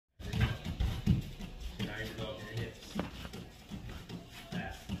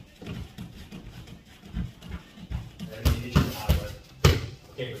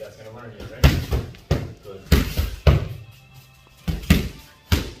gonna learn here, right? Good.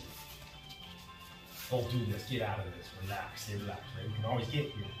 Don't do this. Get out of this. Relax. Stay relaxed, right? You can always get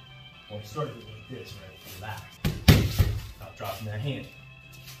here. Don't start it like this, right? Relax. Stop dropping that hand.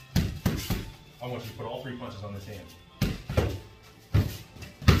 I want you to put all 3 punches on this hand.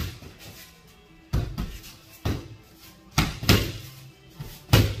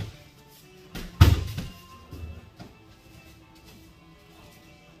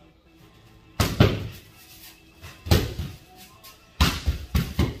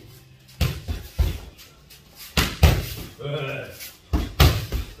 Good.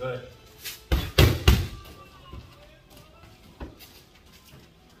 Good.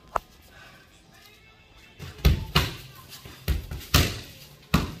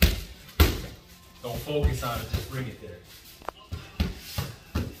 Don't focus on it, just bring it there.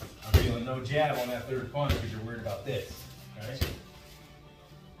 I'm feeling no jab on that third punch because you're worried about this. All right?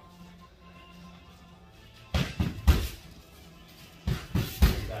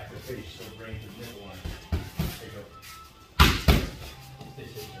 Back to the face, so bring to the middle line. There you go.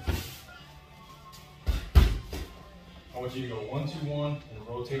 I want you to go 1-2-1 and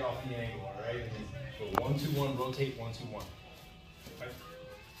rotate off the angle, all right? And then go 1-2-1, rotate 1-2-1. Okay?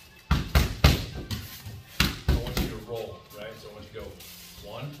 I want you to roll, right? So I want you to go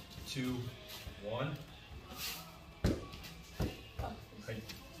 1, 2, 1. Okay.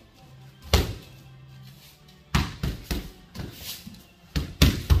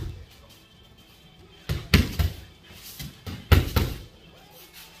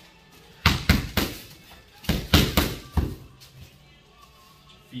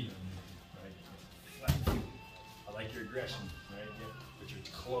 Feet on there, right? I like your aggression, right? Yeah. But you're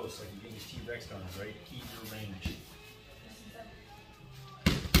close, like you're getting your T-Rex done, right? Keep your range.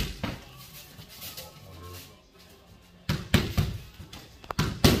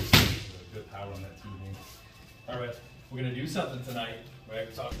 Good power on that TV. All right, we're gonna do something tonight, right?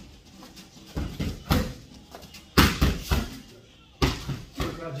 We're talking.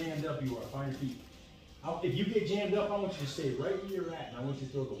 Look how jammed up you are. Find your feet. If you get jammed up, I want you to stay right where you're at, and I want you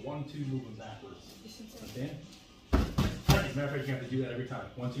to throw the 1-2 moving backwards. Understand? As a matter of fact, you have to do that every time.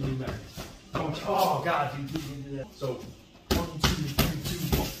 1-2 move backwards. Oh God, you can do that. So 1, 2, 3,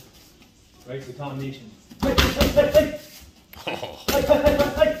 2, 1. Right? It's a combination.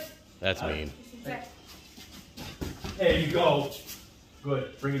 That's mean. There you go.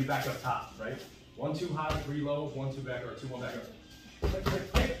 Good. Bring it back up top, right? 1-2 high, 3 low, 1-2 back up, 2-1 back up.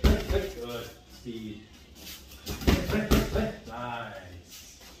 Good. Speed. Nice.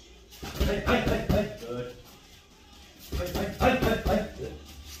 Good. Good. Nice.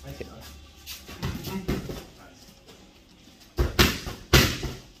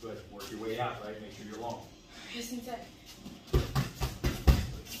 Good. Work your way out, right? Make sure you're long.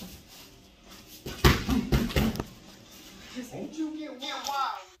 Don't you get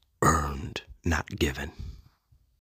wild. Earned, not given.